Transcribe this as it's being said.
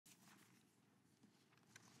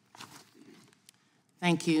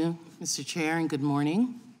Thank you, Mr. Chair, and good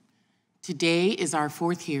morning. Today is our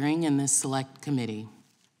fourth hearing in this select committee.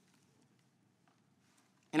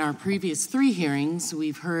 In our previous three hearings,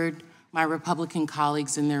 we've heard my Republican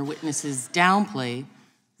colleagues and their witnesses downplay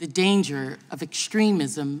the danger of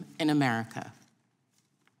extremism in America,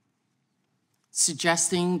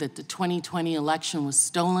 suggesting that the 2020 election was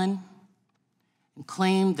stolen and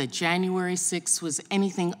claimed that January 6th was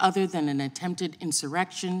anything other than an attempted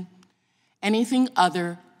insurrection, anything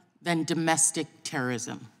other than domestic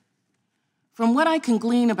terrorism. From what I can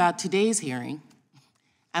glean about today's hearing,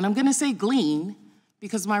 and I'm gonna say glean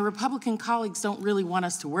because my Republican colleagues don't really want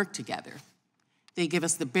us to work together. They give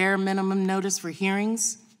us the bare minimum notice for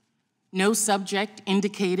hearings, no subject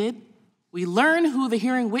indicated. We learn who the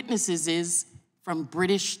hearing witnesses is from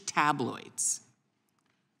British tabloids.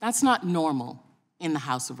 That's not normal in the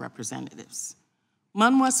House of Representatives.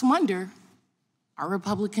 One must wonder, are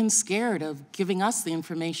Republicans scared of giving us the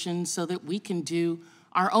information so that we can do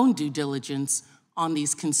our own due diligence on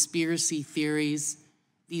these conspiracy theories,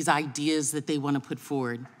 these ideas that they want to put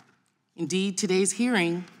forward? Indeed, today's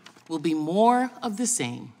hearing will be more of the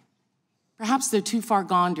same. Perhaps they're too far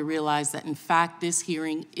gone to realize that, in fact, this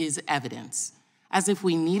hearing is evidence, as if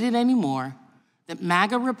we needed any more, that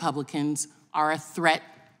MAGA Republicans are a threat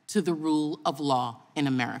to the rule of law in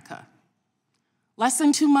America. Less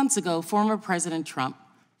than 2 months ago, former President Trump,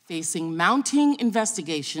 facing mounting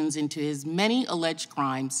investigations into his many alleged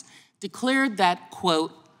crimes, declared that,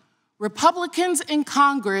 quote, Republicans in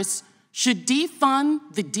Congress should defund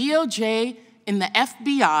the DOJ and the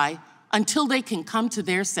FBI until they can come to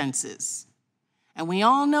their senses. And we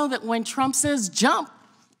all know that when Trump says jump,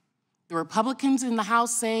 the Republicans in the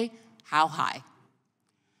House say, how high?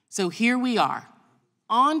 So here we are,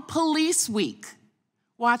 on Police Week,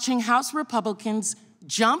 watching House Republicans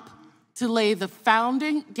jump to lay the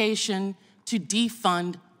foundation to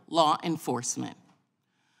defund law enforcement.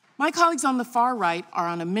 My colleagues on the far right are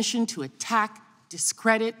on a mission to attack,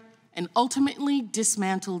 discredit, and ultimately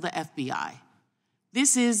dismantle the FBI.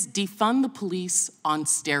 This is defund the police on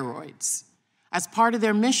steroids. As part of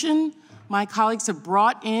their mission, my colleagues have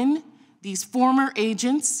brought in these former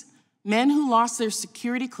agents, men who lost their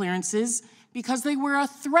security clearances because they were a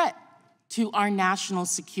threat to our national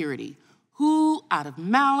security, who, out of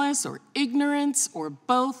malice or ignorance or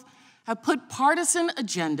both, have put partisan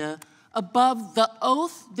agenda above the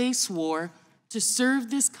oath they swore to serve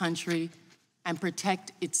this country and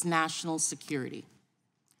protect its national security.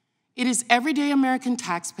 It is everyday American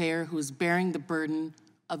taxpayer who is bearing the burden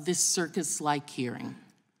of this circus-like hearing.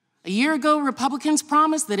 A year ago, Republicans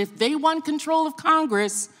promised that if they won control of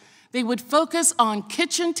Congress, they would focus on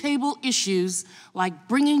kitchen table issues like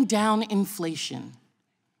bringing down inflation.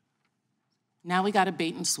 Now we got a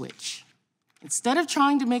bait and switch. Instead of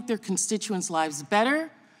trying to make their constituents' lives better,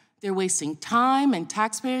 they're wasting time and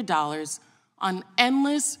taxpayer dollars on an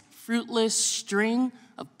endless, fruitless string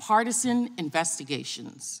of partisan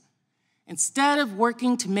investigations. Instead of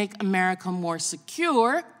working to make America more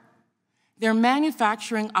secure, they're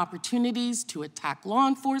manufacturing opportunities to attack law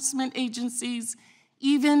enforcement agencies,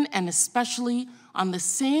 even and especially on the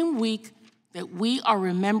same week that we are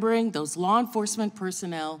remembering those law enforcement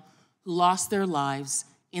personnel who lost their lives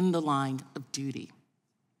in the line of duty.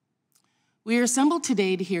 We are assembled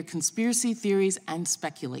today to hear conspiracy theories and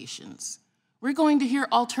speculations. We're going to hear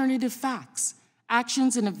alternative facts,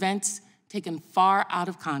 actions and events taken far out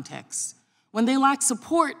of context. When they lack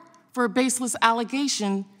support for a baseless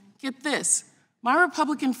allegation, get this, my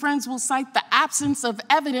Republican friends will cite the absence of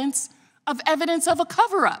evidence of a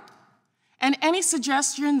cover-up. And any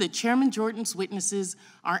suggestion that Chairman Jordan's witnesses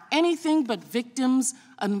are anything but victims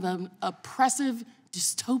of an oppressive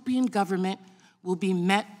dystopian government will be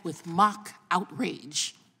met with mock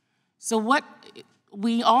outrage. So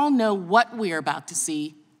we all know what we are about to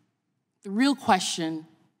see. The real question,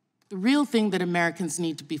 the real thing that Americans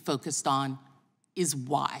need to be focused on is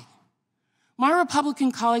why. My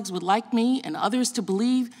Republican colleagues would like me and others to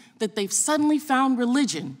believe that they've suddenly found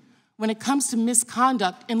religion when it comes to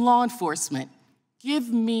misconduct in law enforcement. Give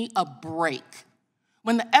me a break.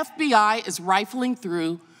 When the FBI is rifling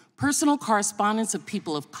through personal correspondence of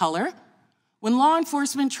people of color, when law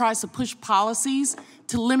enforcement tries to push policies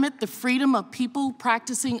to limit the freedom of people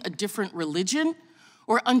practicing a different religion,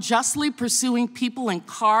 or unjustly pursuing people in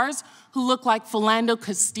cars who look like Philando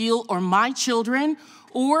Castile or my children,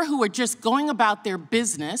 or who are just going about their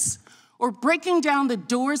business, or breaking down the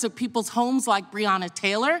doors of people's homes like Breonna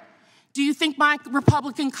Taylor, do you think my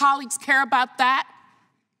Republican colleagues care about that?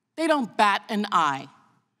 They don't bat an eye.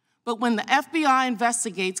 But when the FBI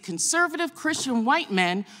investigates conservative Christian white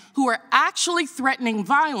men who are actually threatening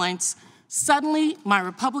violence, suddenly my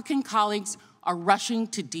Republican colleagues are rushing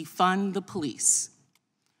to defund the police.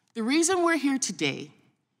 The reason we're here today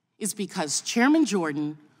is because Chairman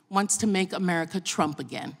Jordan wants to make America Trump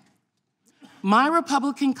again. My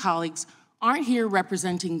Republican colleagues aren't here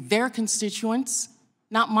representing their constituents,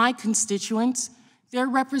 not my constituents. They're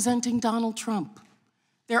representing Donald Trump.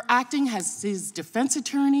 They're acting as his defense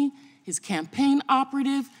attorney, his campaign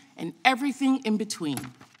operative, and everything in between.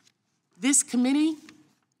 This committee,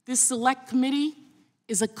 this select committee,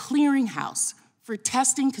 is a clearinghouse for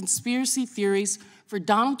testing conspiracy theories for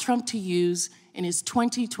Donald Trump to use in his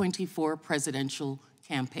 2024 presidential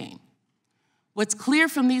campaign. What's clear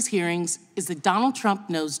from these hearings is that Donald Trump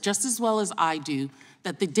knows just as well as I do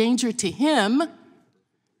that the danger to him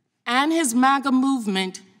and his MAGA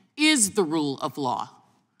movement is the rule of law.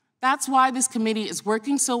 That's why this committee is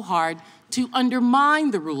working so hard to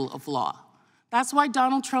undermine the rule of law. That's why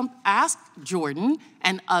Donald Trump asked Jordan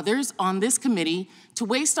and others on this committee to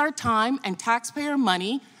waste our time and taxpayer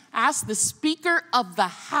money, asked the Speaker of the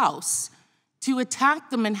House to attack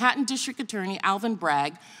the Manhattan District Attorney, Alvin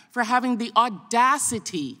Bragg, for having the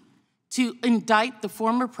audacity to indict the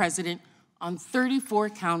former president on 34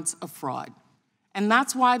 counts of fraud. And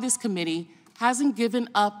that's why this committee hasn't given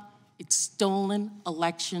up its stolen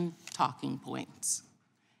election talking points.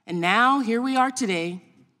 And now, here we are today,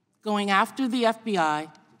 going after the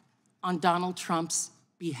FBI on Donald Trump's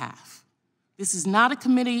behalf. This is not a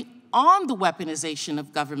committee on the weaponization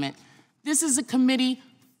of government. This is a committee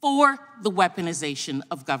for the weaponization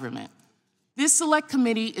of government. This select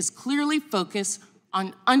committee is clearly focused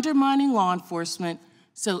on undermining law enforcement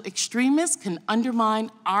so extremists can undermine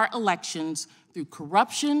our elections through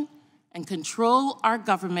corruption and control our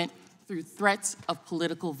government through threats of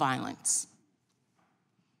political violence.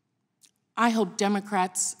 I hope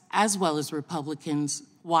Democrats, as well as Republicans,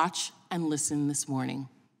 watch and listen this morning,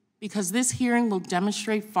 because this hearing will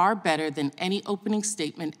demonstrate far better than any opening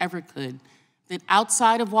statement ever could that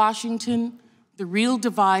outside of Washington, the real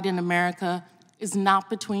divide in America is not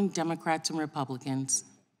between Democrats and Republicans.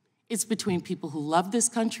 It's between people who love this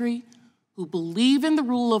country, who believe in the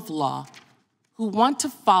rule of law, who want to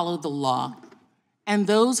follow the law, and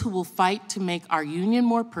those who will fight to make our union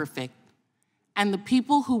more perfect, and the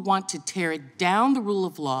people who want to tear down the rule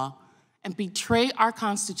of law and betray our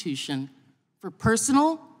Constitution for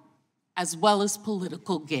personal as well as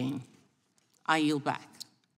political gain. I yield back.